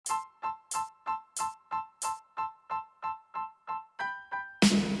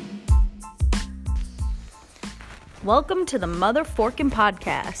Welcome to the Motherforkin'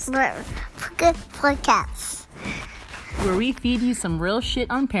 Podcast, Podcast, where we feed you some real shit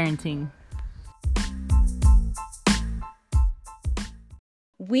on parenting.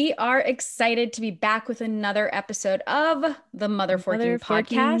 We are excited to be back with another episode of the Motherforkin'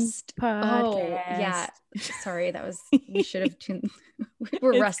 Podcast. Oh, yeah. Sorry, we should have tuned.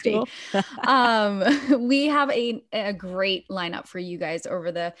 We're rusty. Cool. We have a great lineup for you guys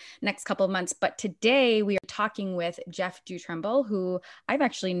over the next couple of months. But today we are talking with Jeff Dutremble, who I've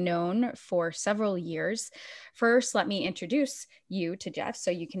actually known for several years. First, let me introduce you to Jeff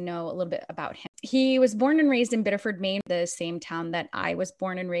so you can know a little bit about him. He was born and raised in Biddeford, Maine, the same town that I was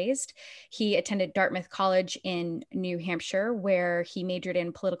born and raised. He attended Dartmouth College in New Hampshire, where he majored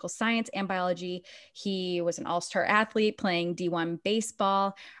in political science and biology. He was an all-star athlete playing D1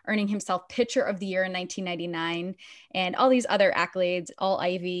 baseball, earning himself Pitcher of the Year in 1999, and all these other accolades, all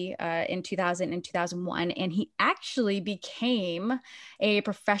Ivy in 2000 and 2001. And he actually became a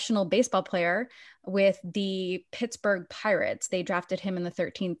professional baseball player with the Pittsburgh Pirates. They drafted him in the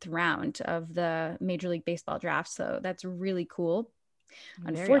 13th round of the Major League Baseball draft. So that's really cool.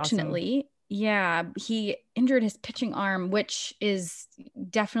 Very Unfortunately, awesome. Yeah, he injured his pitching arm, which is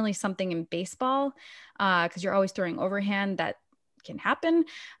definitely something in baseball because you're always throwing overhand. That can happen.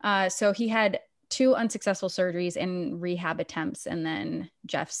 So he had 2 unsuccessful surgeries and rehab attempts, and then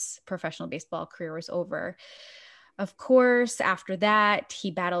Jeff's professional baseball career was over. Of course, after that,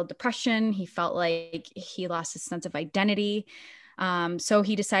 he battled depression. He felt like he lost his sense of identity. So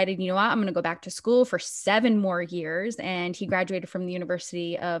he decided, you know what, I'm going to go back to school for 7 more years. And he graduated from the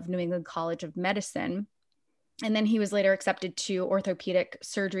University of New England College of Medicine. And then he was later accepted to orthopedic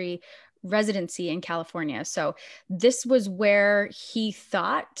surgery residency in California. So this was where he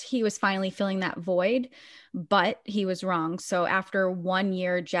thought he was finally filling that void, but he was wrong. So after 1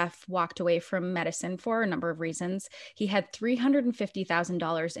 year, Jeff walked away from medicine for a number of reasons. He had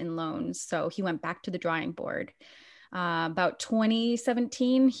 $350,000 in loans. So he went back to the drawing board. About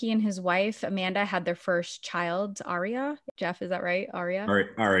 2017, he and his wife, Amanda, had their first child, Aria. Jeff, is that right? Aria?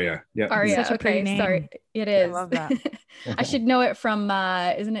 Aria. Yeah. Aria. Such a pretty Okay. name. Sorry. It is. I love that. I should know it from,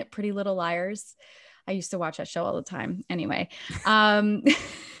 isn't it Pretty Little Liars? I used to watch that show all the time. Anyway.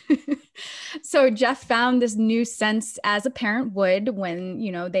 So Jeff found this new sense, as a parent would when,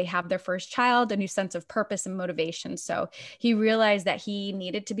 they have their first child, a new sense of purpose and motivation. So he realized that he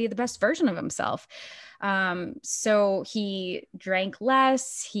needed to be the best version of himself. So he drank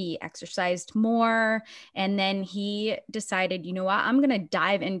less, he exercised more, and then he decided, you know what, I'm going to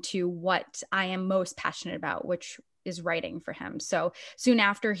dive into what I am most passionate about, which is writing for him. So soon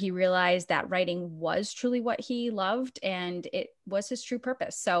after, he realized that writing was truly what he loved and it was his true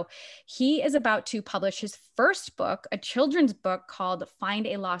purpose. So he is about to publish his first book, a children's book called Find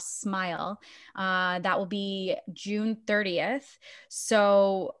a Lost Smile. That will be June 30th.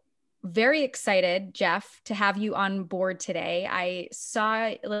 So very excited, Jeff, to have you on board today. I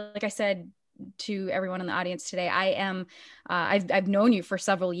saw, like I said to everyone in the audience today, I've known you for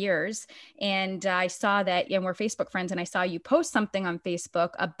several years, and I saw that, we're Facebook friends, and I saw you post something on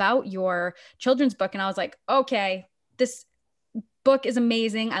Facebook about your children's book, and I was like, okay, this book is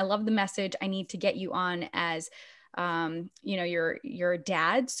amazing. I love the message. I need to get you on as your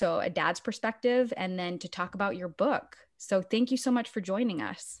dad, so a dad's perspective, and then to talk about your book. So thank you so much for joining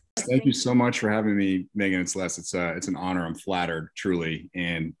us. Thank you so much for having me, Megan and Celeste. It's an honor. I'm flattered, truly.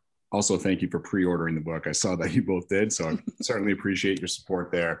 And also thank you for pre-ordering the book. I saw that you both did, so I certainly appreciate your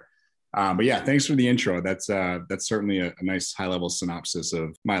support there. But yeah, thanks for the intro. That's certainly a nice high-level synopsis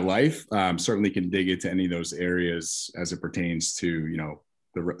of my life. Certainly can dig into any of those areas as it pertains to,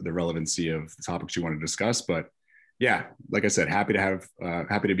 the relevancy of the topics you want to discuss. But yeah, like I said, happy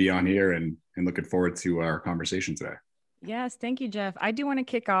to be on here and looking forward to our conversation today. Yes, thank you, Jeff. I do want to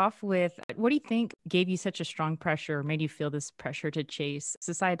kick off with, what do you think gave you such a strong pressure, made you feel this pressure to chase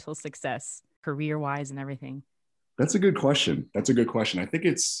societal success, career-wise and everything? That's a good question. I think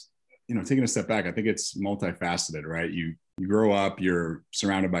it's, taking a step back, I think it's multifaceted, right? You grow up, you're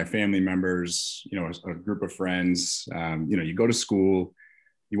surrounded by family members, a group of friends, you go to school,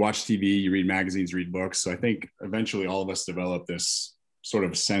 you watch TV, you read magazines, read books. So I think eventually all of us develop this sort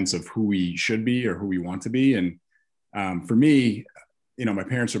of sense of who we should be or who we want to be. And for me, my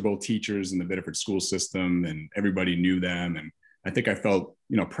parents are both teachers in the Biddeford school system, and everybody knew them. And I think I felt,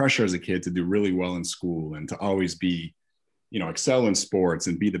 pressure as a kid to do really well in school and to always be, excel in sports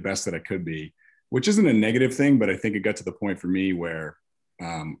and be the best that I could be, which isn't a negative thing. But I think it got to the point for me where,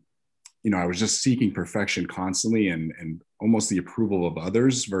 I was just seeking perfection constantly and almost the approval of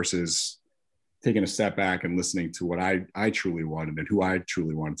others versus taking a step back and listening to what I truly wanted and who I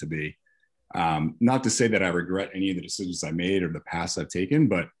truly wanted to be. Not to say that I regret any of the decisions I made or the paths I've taken,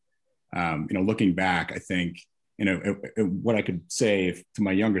 but looking back, I think, what I could say to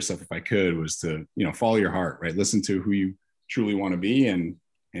my younger self, if I could, was to, follow your heart, right? Listen to who you truly want to be, and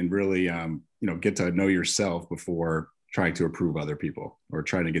really, get to know yourself before trying to approve other people or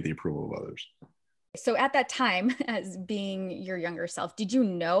trying to get the approval of others. So at that time, as being your younger self, did you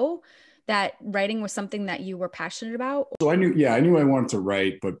know that writing was something that you were passionate about? So I knew I wanted to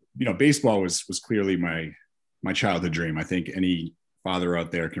write, but baseball was clearly my childhood dream. I think any father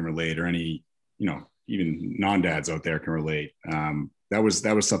out there can relate, or any, even non-dads out there can relate. That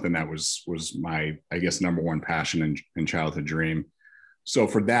was something that was my, I guess, number one passion and childhood dream. So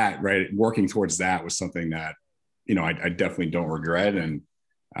for that, right, working towards that was something that, I definitely don't regret. And,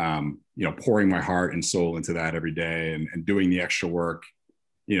 pouring my heart and soul into that every day, and doing the extra work,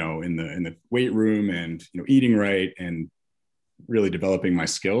 in the weight room, and, eating right, and really developing my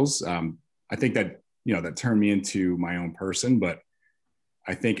skills. I think that, that turned me into my own person. But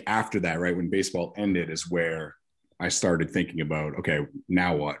I think after that, right, when baseball ended, is where I started thinking about, okay,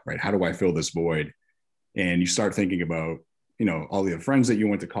 now what, right? How do I fill this void? And you start thinking about, all the friends that you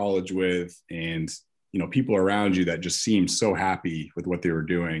went to college with, and, people around you that just seemed so happy with what they were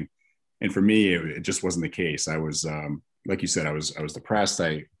doing. And for me, it just wasn't the case. I was, like you said, I was depressed.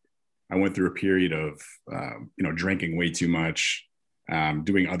 I went through a period of, drinking way too much,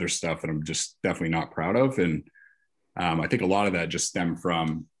 doing other stuff that I'm just definitely not proud of. And I think a lot of that just stemmed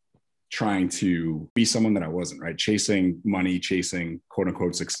from trying to be someone that I wasn't, right? Chasing money, chasing quote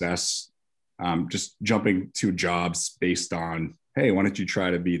unquote success, just jumping to jobs based on, hey, why don't you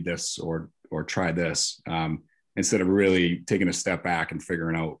try to be this or try this, instead of really taking a step back and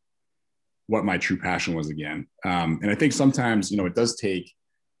figuring out what my true passion was again. And I think sometimes, it does take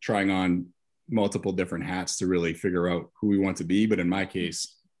trying on multiple different hats to really figure out who we want to be. But in my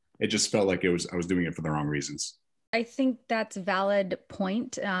case, it just felt like I was doing it for the wrong reasons. I think that's a valid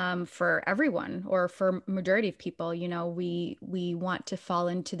point for everyone, or for majority of people. We want to fall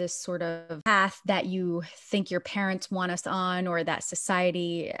into this sort of path that you think your parents want us on, or that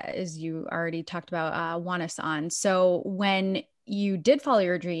society, as you already talked about, want us on. So when you did follow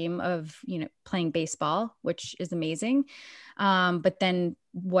your dream of, playing baseball, which is amazing, but then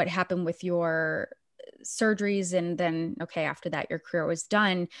what happened with your surgeries, and then, okay, after that, your career was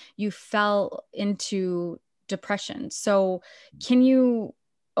done, you fell into depression. So can you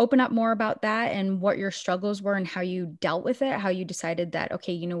open up more about that, and what your struggles were, and how you dealt with it, how you decided that,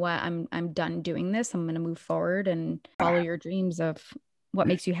 okay, you know what, I'm done doing this. I'm going to move forward and follow your dreams of what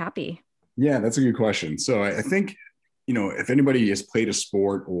makes you happy? Yeah, that's a good question. So I think, if anybody has played a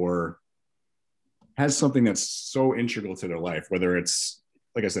sport or has something that's so integral to their life, whether it's,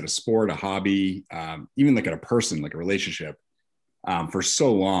 like I said, a sport, a hobby, even like a person, like a relationship, for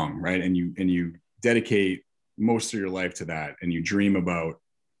so long, right? And you dedicate most of your life to that, and you dream about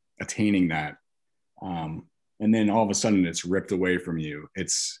attaining that, and then all of a sudden it's ripped away from you.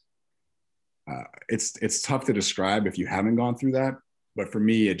 It's tough to describe if you haven't gone through that. But for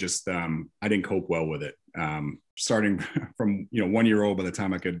me, it just I didn't cope well with it. Starting from 1 year old, by the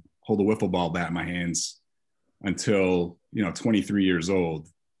time I could hold a wiffle ball bat in my hands, until 23 years old,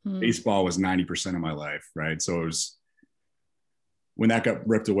 baseball was 90% of my life, right? So it was, when that got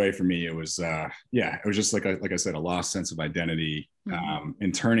ripped away from me, it was it was just like I said, a lost sense of identity,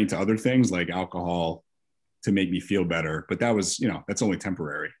 and turning to other things like alcohol to make me feel better. But that was, that's only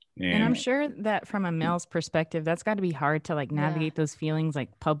temporary. And I'm sure that from a male's perspective, that's got to be hard to navigate those feelings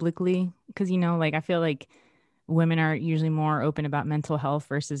publicly. Because, I feel like women are usually more open about mental health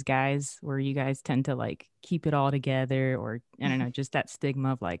versus guys, where you guys tend to keep it all together, or I don't know, just that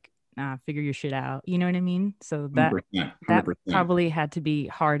stigma of figure your shit out. You know what I mean? So that 100%. that probably had to be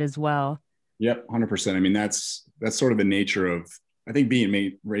hard as well. Yep, 100%. I mean, that's sort of the nature of, I think,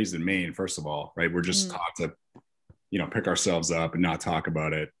 being raised in Maine. First of all, right, we're just taught to, pick ourselves up and not talk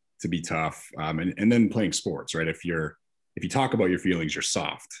about it, to be tough, and then playing sports, right? If you talk about your feelings, you're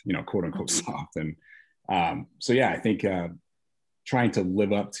soft, quote unquote soft. And so yeah, I think trying to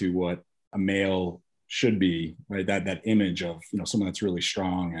live up to what a male should be, right? That image of someone that's really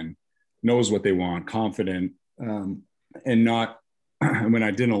strong and knows what they want, confident, and not. When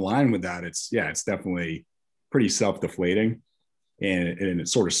I didn't align with that, it's definitely pretty self-deflating, and it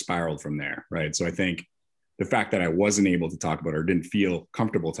sort of spiraled from there, right? So I think the fact that I wasn't able to talk about it, or didn't feel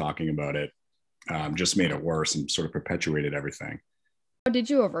comfortable talking about it, just made it worse and sort of perpetuated everything. How did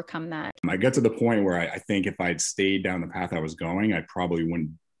you overcome that? I got to the point where I think if I'd stayed down the path I was going, I probably wouldn't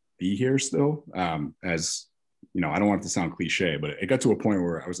be here still. As I don't want it to sound cliche, but it got to a point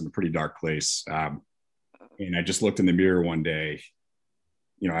where I was in a pretty dark place. And I just looked in the mirror one day,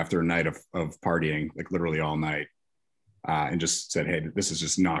 after a night of partying, like literally all night, and just said, hey, this is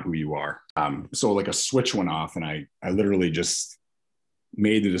just not who you are. So like a switch went off, and I literally just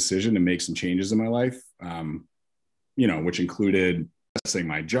made the decision to make some changes in my life, which included assessing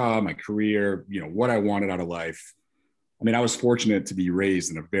my job, my career, what I wanted out of life. I mean, I was fortunate to be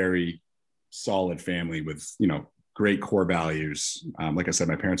raised in a very solid family with, great core values. Like I said,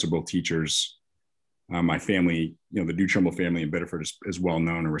 my parents are both teachers. My family, the New Trumbull family in Biddeford is well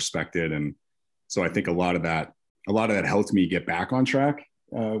known and respected. And so I think a lot of that helped me get back on track,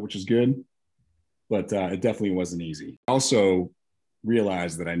 which is good, but it definitely wasn't easy. I also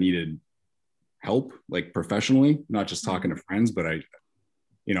realized that I needed help, like professionally, not just talking to friends, but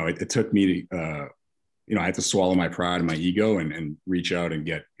it took me to, I had to swallow my pride and my ego and reach out and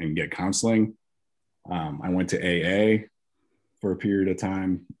get counseling. I went to AA for a period of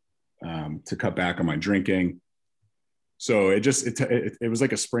time to cut back on my drinking. So it was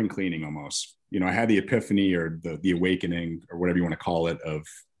like a spring cleaning almost. I had the epiphany or the awakening or whatever you want to call it of.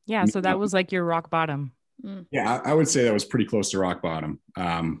 Yeah. So that was like your rock bottom. Yeah, I would say that was pretty close to rock bottom.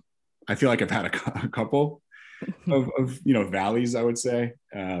 I feel like I've had a couple of valleys, I would say.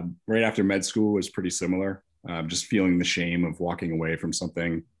 Right after med school was pretty similar. Just feeling the shame of walking away from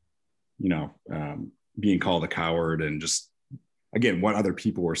something, being called a coward, and just, again, what other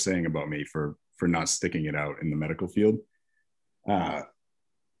people were saying about me for not sticking it out in the medical field. There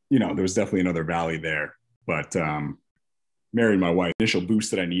was definitely another valley there, but married my wife, initial boost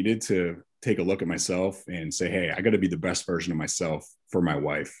that I needed to take a look at myself and say, hey, I got to be the best version of myself for my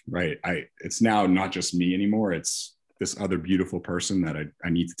wife, right? It's now not just me anymore. It's this other beautiful person that I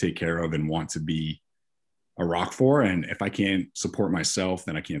need to take care of and want to be a rock for. And if I can't support myself,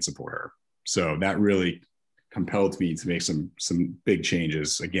 then I can't support her. So that really compelled me to make some big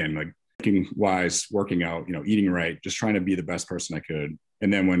changes. Again, like thinking wise, working out, eating right, just trying to be the best person I could.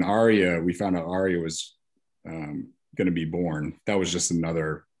 And then when we found out Aria was going to be born, that was just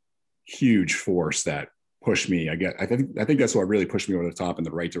another huge force that pushed me. I think that's what really pushed me over the top in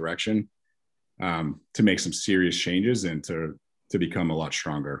the right direction, to make some serious changes and to become a lot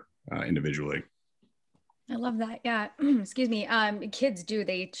stronger individually. I love that. Yeah. Excuse me. Kids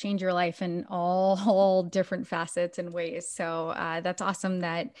they change your life in all different facets and ways. So that's awesome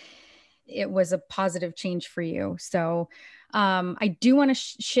that it was a positive change for you. So I do want to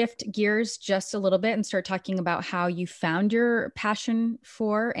shift gears just a little bit and start talking about how you found your passion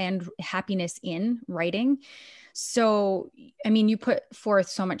for and happiness in writing. So, I mean, you put forth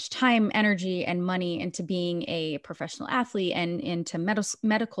so much time, energy, and money into being a professional athlete and into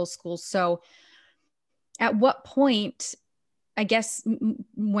medical school. So at what point, I guess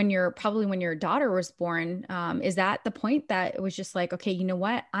when your daughter was born, is that the point that it was just like, okay, you know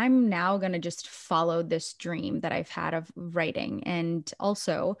what? I'm now going to just follow this dream that I've had of writing? And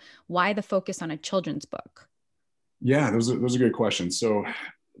also, why the focus on a children's book? Yeah, those are good questions. So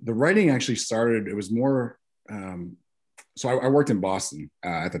the writing actually started, it was more, so I worked in Boston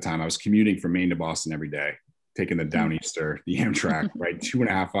at the time. I was commuting from Maine to Boston every day, taking the Downeaster, the Amtrak, right?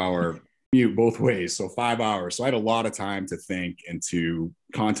 2.5 hour commute both ways. So 5 hours. So I had a lot of time to think and to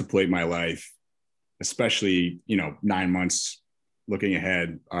contemplate my life, especially, 9 months looking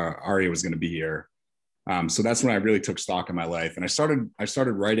ahead, Aria was going to be here. So that's when I really took stock of my life. And I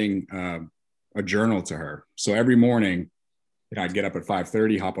started writing a journal to her. So every morning, I'd get up at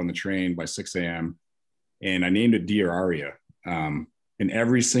 5:30, hop on the train by 6 a.m. And I named it Dear Aria. And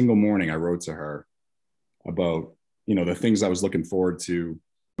every single morning I wrote to her about, the things I was looking forward to.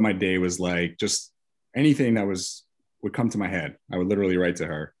 My day was like, just anything that would come to my head, I would literally write to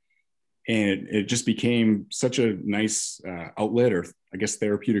her. And it just became such a nice outlet, or I guess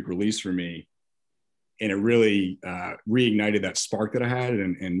therapeutic release for me. And it really reignited that spark that I had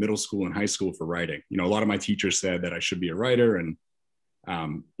in middle school and high school for writing. A lot of my teachers said that I should be a writer, and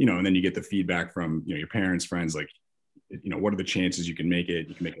and then you get the feedback from your parents, friends, like, what are the chances you can make it?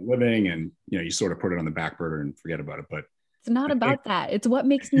 You can make a living, and you sort of put it on the back burner and forget about it. But it's not about that. It's what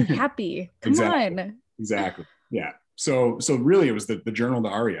makes me happy. Come on. Exactly. Yeah. So really, it was the journal to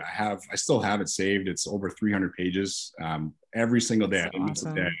Aria. I still have it saved. It's over 300 pages. Every single day, I miss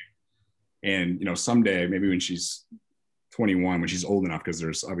a day. And someday, maybe when she's 21, when she's old enough, because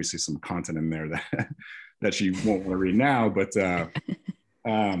there's obviously some content in there that she won't want to read now. But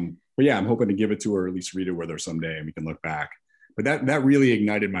yeah, I'm hoping to give it to her, or at least read it with her someday, and we can look back. But that really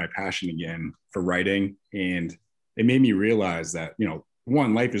ignited my passion again for writing, and it made me realize that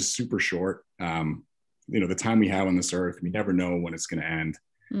one, life is super short. The time we have on this earth, we never know when it's going to end.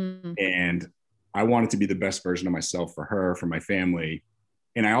 And I wanted to be the best version of myself for her, for my family.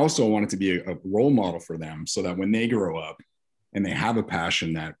 And I also wanted to be a role model for them, so that when they grow up, and they have a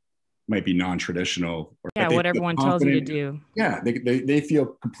passion that might be non-traditional, or Yeah, what everyone tells you to do. Yeah, they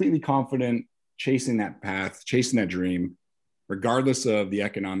feel completely confident chasing that path, chasing that dream, regardless of the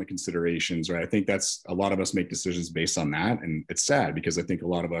economic considerations, right? I think that's a lot of us make decisions based on that. And it's sad because I think a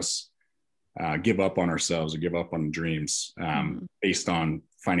lot of us give up on ourselves or give up on dreams based on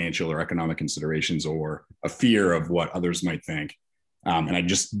financial or economic considerations or a fear of what others might think. And I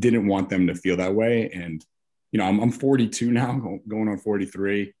just didn't want them to feel that way. And, you know, I'm 42 now, going on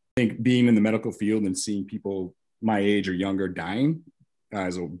 43. I think being in the medical field and seeing people my age or younger dying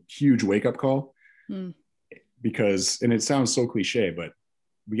is a huge wake-up call. Because, and it sounds so cliche, but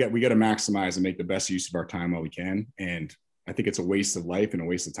we got to maximize and make the best use of our time while we can. And I think it's a waste of life and a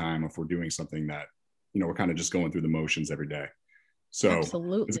waste of time if we're doing something that, you know, we're kind of just going through the motions every day. So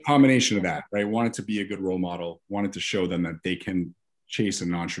Absolutely. It's a combination of that, right? Wanted to be a good role model, wanted to show them that they can chase a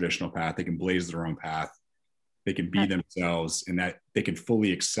non-traditional path, they can blaze their own path, they can be themselves, and that they can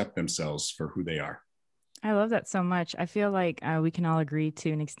fully accept themselves for who they are. I love that so much. I feel like we can all agree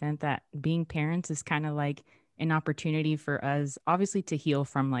to an extent that being parents is kind of like an opportunity for us, obviously, to heal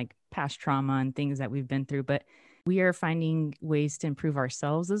from like past trauma and things that we've been through, but we are finding ways to improve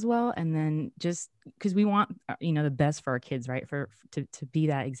ourselves as well. And then just because we want, you know, the best for our kids, right? To be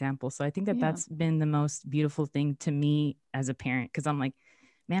that example. So I think that that's been the most beautiful thing to me as a parent. Cause I'm like,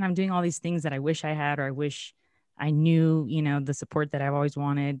 man, I'm doing all these things that I wish I had, or I wish I knew, you know, the support that I've always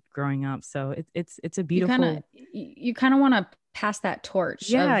wanted growing up. So it's a beautiful, you kind of want to pass that torch.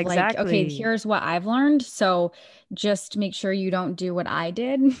 Yeah, of like, exactly. Okay, here's what I've learned. So just make sure you don't do what I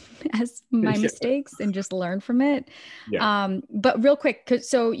did as my mistakes and just learn from it. Yeah. But real quick,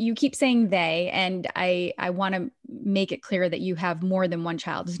 so you keep saying they, and I want to make it clear that you have more than one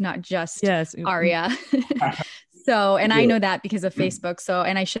child. It's not just Aria. So, and I know that because of Facebook. So,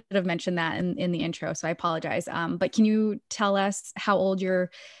 and I should have mentioned that in the intro. So I apologize. But can you tell us how old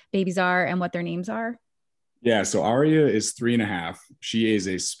your babies are and what their names are? Yeah. So Aria is 3.5. She is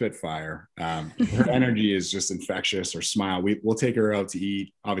a spitfire. Her energy is just infectious. Her smile. We'll take her out to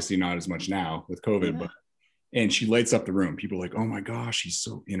eat. Obviously not as much now with COVID, and she lights up the room. People are like, oh my gosh, she's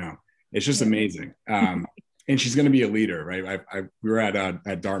so, you know, it's just amazing. And she's going to be a leader, right? We were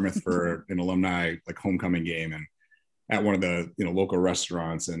at Dartmouth for an alumni like homecoming game, and at one of the, you know, local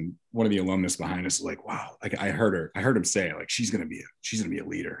restaurants, and one of the alumnus behind us was like, wow, like I heard him say like, she's going to be a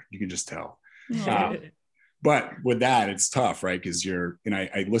leader. You can just tell. But with that, it's tough, right? Because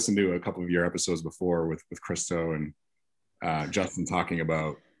I listened to a couple of your episodes before with Christo and Justin talking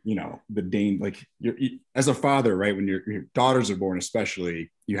about, you know, like as a father, right? When your daughters are born,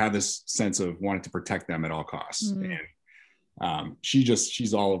 especially, you have this sense of wanting to protect them at all costs. And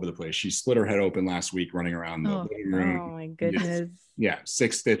she's all over the place. She split her head open last week running around the living room. Oh my goodness.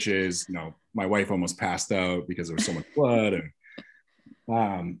 6 stitches. You know, my wife almost passed out because there was so much blood.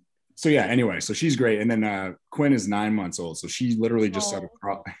 And so yeah, anyway, so she's great. And then Quinn is 9 months old. So she literally just started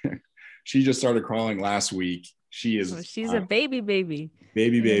crawling. She just started crawling last week. She's a baby.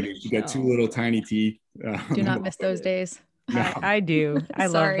 She got 2 little tiny teeth. Do not miss those days. No. I do. I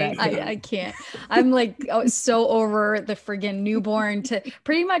love that. I can't. I'm like so over the friggin' newborn to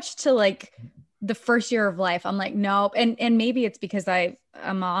pretty much to like the first year of life. I'm like, nope. And maybe it's because I'm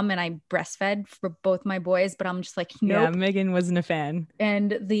a mom and I breastfed for both my boys, but I'm just like, nope. Yeah, Megan wasn't a fan.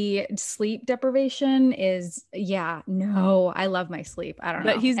 And the sleep deprivation is, no, I love my sleep. I don't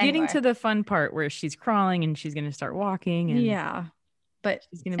know. But he's getting to the fun part where she's crawling and she's going to start walking. And but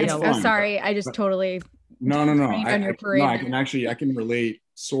she's going to be I'm sorry. I just totally. No. I can relate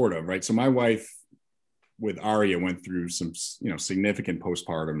sort of, right? So my wife with Aria went through some, you know, significant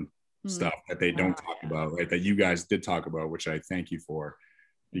postpartum stuff that they don't talk about, right? That you guys did talk about, which I thank you for,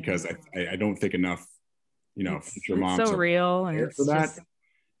 because I don't think enough, you know, future moms so real and it's for that. Just,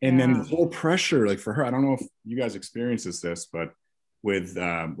 and then the whole pressure, like for her, I don't know if you guys experiences this, but with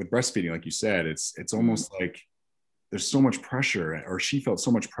breastfeeding, like you said, it's almost like there's so much pressure, or she felt so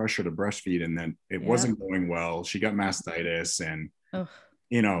much pressure to breastfeed, and then it wasn't going well. She got mastitis, and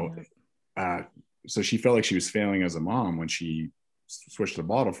you know, so she felt like she was failing as a mom when she switched to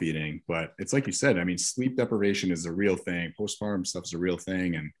bottle feeding. But it's like you said, I mean, sleep deprivation is a real thing. Postpartum stuff is a real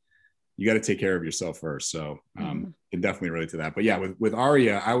thing, and you got to take care of yourself first. So can definitely relate to that. But yeah, with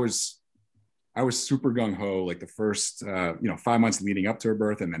Aria, I was super gung ho, like the first 5 months leading up to her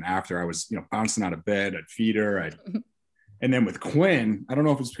birth, and then after I was, you know, bouncing out of bed. I'd feed her. And then with Quinn, I don't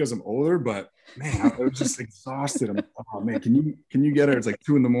know if it's because I'm older, but man, I was just exhausted. I'm like, oh man, can you get her? It's like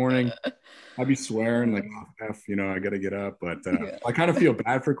 2 a.m. I'd be swearing like, oh, F, you know, I got to get up. But I kind of feel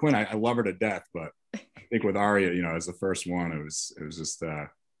bad for Quinn. I love her to death, but I think with Aria, you know, as the first one, it was just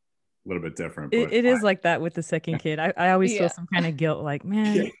a little bit different, It, but it is like that with the second kid. I always feel Yeah. some kind of guilt, like,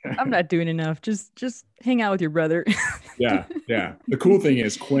 man, yeah. I'm not doing enough. Just hang out with your brother. Yeah. Yeah. The cool thing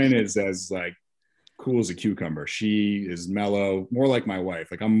is Quinn is as like cool as a cucumber. She is mellow, more like my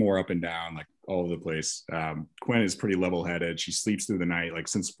wife. Like I'm more up and down, like all over the place. Quinn is pretty level-headed. She sleeps through the night. Like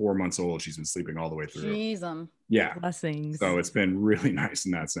since 4 months old, she's been sleeping all the way through. Jeez, Yeah. Blessings. So it's been really nice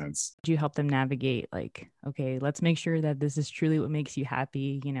in that sense. Do you help them navigate, like, okay, let's make sure that this is truly what makes you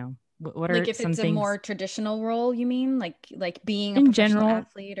happy? You know, what are like if some it's a things more traditional role, you mean like being a in professional general?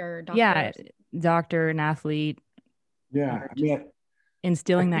 athlete or doctor? Yeah, doctor, an athlete, Yeah. or I mean, just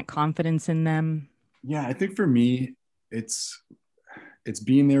instilling I that confidence in them. yeah, I think for me, it's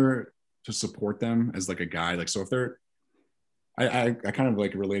being there to support them as like a guide. Like, so if they're, I kind of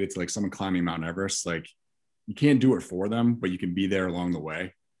like related to like someone climbing Mount Everest. Like, you can't do it for them, but you can be there along the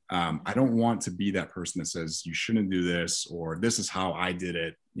way. I don't want to be that person that says you shouldn't do this, or this is how I did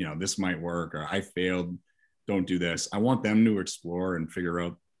it. You know, this might work, or I failed. Don't do this. I want them to explore and figure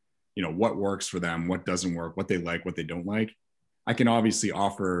out, you know, what works for them, what doesn't work, what they like, what they don't like. I can obviously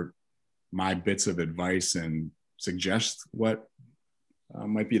offer my bits of advice and suggest what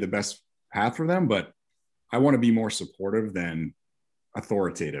might be the best path for them, but I want to be more supportive than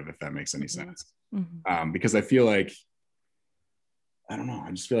authoritative, if that makes any sense. Mm-hmm. Because I feel like, I don't know,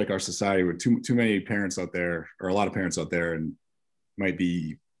 I just feel like our society with too many parents out there, or a lot of parents out there, and might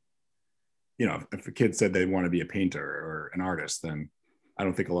be, you know, if a kid said they want to be a painter or an artist, then I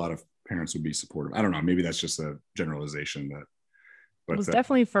don't think a lot of parents would be supportive. I don't know, maybe that's just a generalization, but It was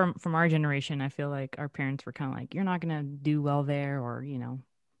definitely from our generation. I feel like our parents were kind of like, you're not gonna do well there, or you know,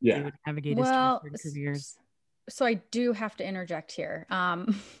 they yeah. would navigate us Well, towards certain careers. so I do have to interject here.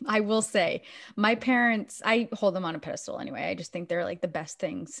 I will say my parents, I hold them on a pedestal anyway. I just think they're like the best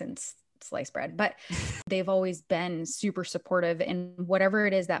thing since sliced bread, but they've always been super supportive in whatever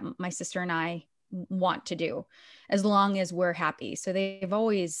it is that my sister and I want to do, as long as we're happy. So they've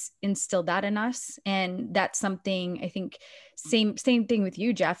always instilled that in us. And that's something I think same thing with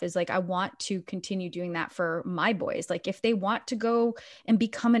you, Jeff, is like, I want to continue doing that for my boys. Like if they want to go and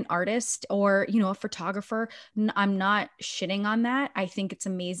become an artist or, you know, a photographer, I'm not shitting on that. I think it's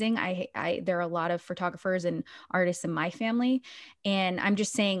amazing. There are a lot of photographers and artists in my family. And I'm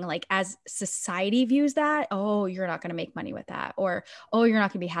just saying, like, as society views that, oh, you're not going to make money with that, or, oh, you're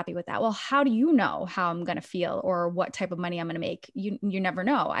not going to be happy with that. Well, how do you know how I'm going to feel or what type of money I'm going to make? You never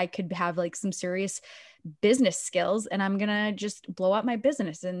know. I could have like some serious business skills and I'm going to just blow up my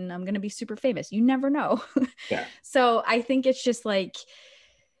business and I'm going to be super famous. You never know. Yeah. So I think it's just like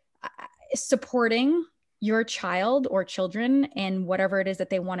supporting your child or children and whatever it is that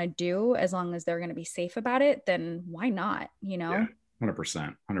they want to do, as long as they're going to be safe about it, then why not, you know? Yeah,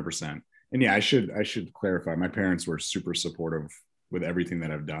 100%. And yeah, I should clarify. My parents were super supportive with everything that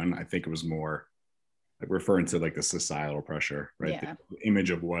I've done. I think it was more like referring to like the societal pressure, right? Yeah. The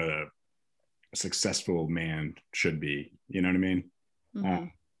image of what a successful man should be. You know what I mean? Mm-hmm.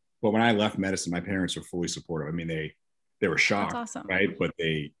 But when I left medicine, my parents were fully supportive. I mean, they were shocked, That's awesome. right? But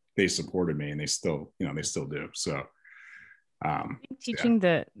they supported me, and they still do. So Teaching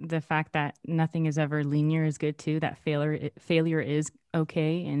the fact that nothing is ever linear is good too. That failure is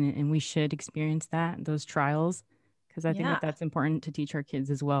okay, and we should experience those trials, because I think that's important to teach our kids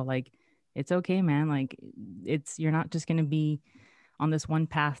as well. Like, it's okay, man. Like, you're not just gonna be on this one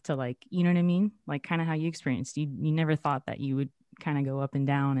path to, like, you know what I mean? Like kind of how you experienced. You never thought that you would kind of go up and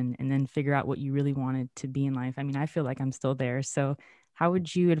down and then figure out what you really wanted to be in life. I mean, I feel like I'm still there. So how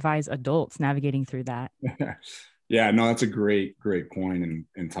would you advise adults navigating through that? Yeah, no, that's a great point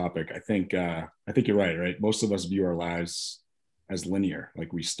and topic. I think you're right? Most of us view our lives as linear.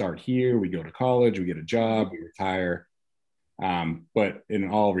 Like we start here, we go to college, we get a job, we retire. But in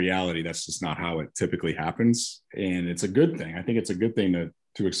all reality, that's just not how it typically happens. And it's a good thing. I think it's a good thing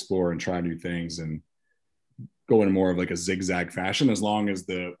to explore and try new things and go in more of like a zigzag fashion, as long as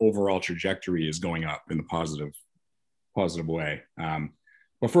the overall trajectory is going up in the positive way.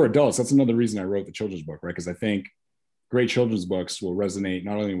 But for adults, that's another reason I wrote the children's book, right? Because I think great children's books will resonate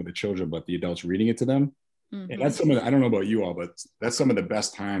not only with the children, but the adults reading it to them. Mm-hmm. And that's I don't know about you all, but that's some of the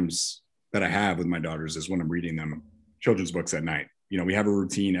best times that I have with my daughters is when I'm reading them children's books at night. You know, we have a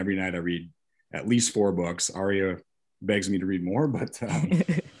routine every night. I read at least 4 books. Aria begs me to read more, but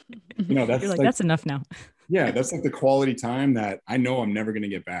you know, that's that's enough now. Yeah, that's like the quality time that I know I'm never going to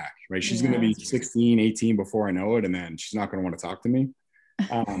get back, right? She's going to be 16, 18 before I know it, and then she's not going to want to talk to me.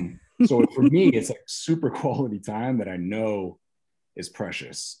 So for me, it's like super quality time that I know is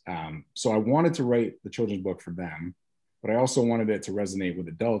precious. So I wanted to write the children's book for them, but I also wanted it to resonate with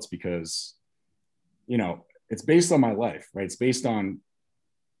adults because, you know, it's based on my life, right? It's based on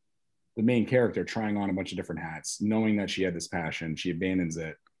the main character trying on a bunch of different hats, knowing that she had this passion, she abandons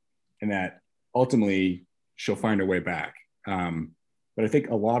it, and that ultimately she'll find her way back. But I think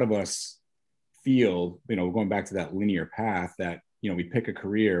a lot of us feel, going back to that linear path, that, we pick a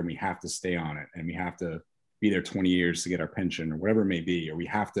career and we have to stay on it, and we have to be there 20 years to get our pension or whatever it may be, or we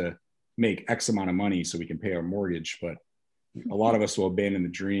have to make X amount of money so we can pay our mortgage. But a lot of us will abandon the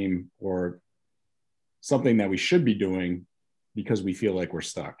dream or something that we should be doing because we feel like we're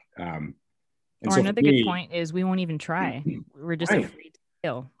stuck. And or so another good point is we won't even try. We're just right. afraid to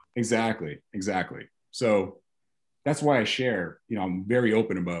fail. Exactly. So that's why I share, I'm very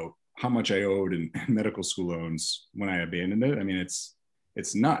open about how much I owed in medical school loans when I abandoned it. I mean,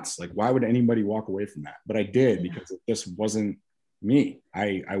 it's nuts. Like, why would anybody walk away from that? But I did, because it just wasn't me.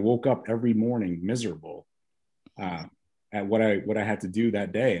 I woke up every morning miserable at what I had to do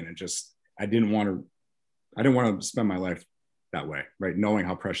that day. And I didn't want to spend my life that way, right? Knowing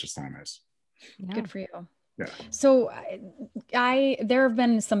how precious time is. Yeah. Good for you. Yeah. So there have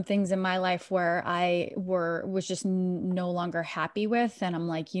been some things in my life where I was just no longer happy with, and I'm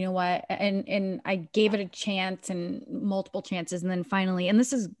like, you know what? And I gave it a chance and multiple chances. And then finally, and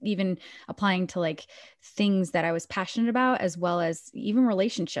this is even applying to like things that I was passionate about, as well as even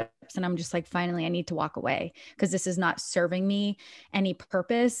relationships. And I'm just like, finally, I need to walk away because this is not serving me any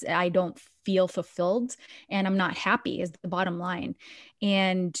purpose. I don't feel fulfilled and I'm not happy is the bottom line.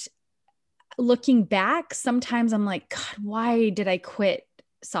 And looking back, sometimes I'm like, God, why did I quit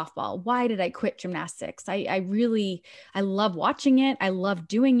softball? Why did I quit gymnastics? I love watching it. I love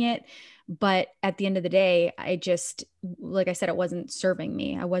doing it. But at the end of the day, like I said, it wasn't serving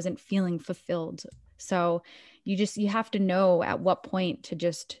me. I wasn't feeling fulfilled. So you have to know at what point to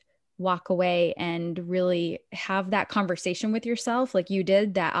just walk away and really have that conversation with yourself. Like you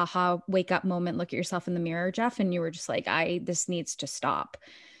did, that aha wake up moment, look at yourself in the mirror, Jeff. And you were just like, this needs to stop.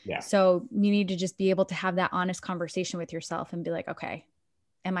 Yeah. So you need to just be able to have that honest conversation with yourself and be like, okay,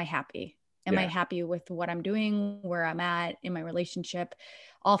 am I happy? Am I happy with what I'm doing, where I'm at in my relationship,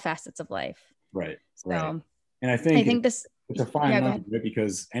 all facets of life? Right. So, right. And I think it's a fine line, right?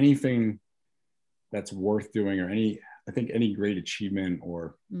 Because anything that's worth doing, or I think any great achievement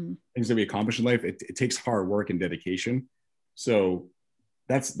or things that we accomplish in life, it takes hard work and dedication. So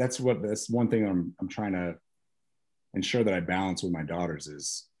that's one thing I'm trying to ensure that I balance with my daughters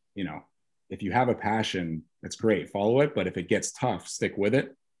is, if you have a passion, that's great, follow it. But if it gets tough, stick with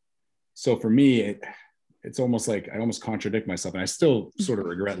it. So for me, it's almost like I almost contradict myself, and I still sort of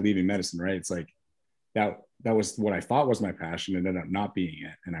regret leaving medicine, right? It's like that was what I thought was my passion and ended up not being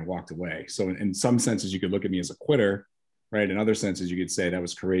it. And I walked away. So in some senses, you could look at me as a quitter, right? In other senses, you could say that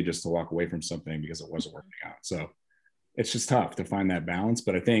was courageous to walk away from something because it wasn't working out. So it's just tough to find that balance.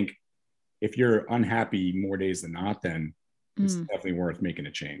 But I think if you're unhappy more days than not, then it's definitely worth making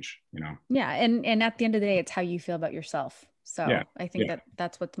a change, Yeah. And at the end of the day, it's how you feel about yourself. So yeah. I think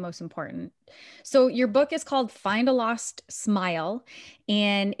that's what's most important. So your book is called Find a Lost Smile,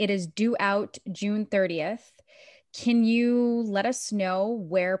 and it is due out June 30th. Can you let us know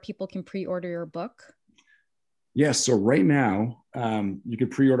where people can pre-order your book? Yes. So right now, you can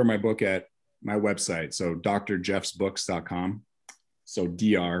pre-order my book at my website. So drjeffsbooks.com. So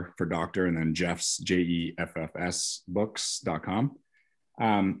DR for doctor, and then Jeffs, JEFFS books.com.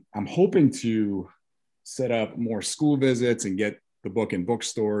 I'm hoping to set up more school visits and get the book in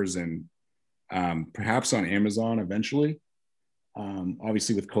bookstores and perhaps on Amazon eventually.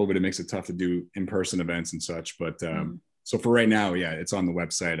 Obviously with COVID, it makes it tough to do in-person events and such. But so for right now, it's on the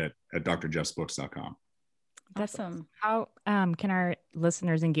website at drjeffsbooks.com. Awesome. How can our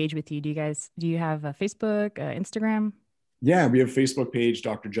listeners engage with you? Do you have a Facebook, Instagram? Yeah, we have a Facebook page,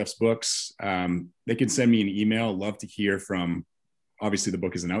 Dr. Jeff's Books. They can send me an email. Love to hear from, obviously the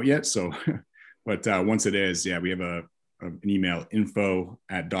book isn't out yet. So, but once it is, we have an email,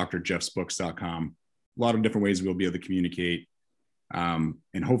 info@drjeffsbooks.com. A lot of different ways we'll be able to communicate. And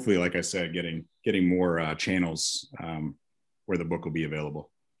hopefully, like I said, getting more channels where the book will be available.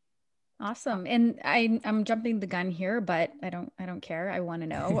 Awesome. And I'm jumping the gun here, but I don't care. I want to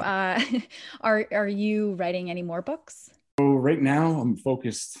know, are you writing any more books? So right now I'm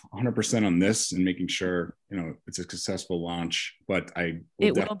focused 100% on this and making sure, it's a successful launch, but I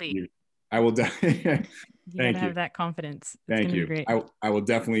will be. Thank you. Have that confidence. Thank you. Great. I will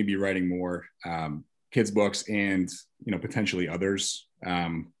definitely be writing more kids books and, potentially others.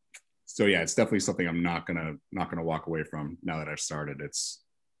 So it's definitely something I'm not gonna walk away from now that I've started. It's,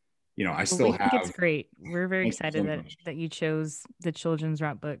 I still think it's great. We're very excited that you chose the children's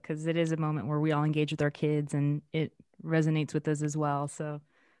route book, because it is a moment where we all engage with our kids and it resonates with us as well. So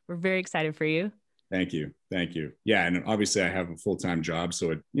we're very excited for you. Thank you. Thank you. Yeah. And obviously I have a full-time job,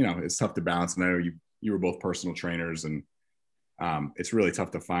 so it's tough to balance. And I know you were both personal trainers, and it's really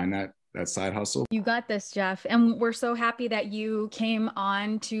tough to find that side hustle. You got this, Jeff. And we're so happy that you came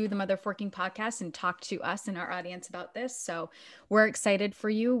on to the Mother Forking podcast and talked to us and our audience about this. So we're excited for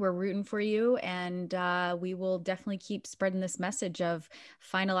you. We're rooting for you. And we will definitely keep spreading this message of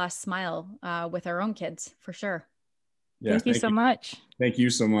find a last smile with our own kids, for sure. Yeah, thank you so much. Thank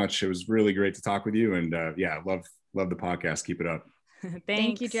you so much. It was really great to talk with you. And love the podcast. Keep it up.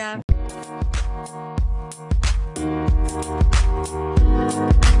 Thank you, Jeff.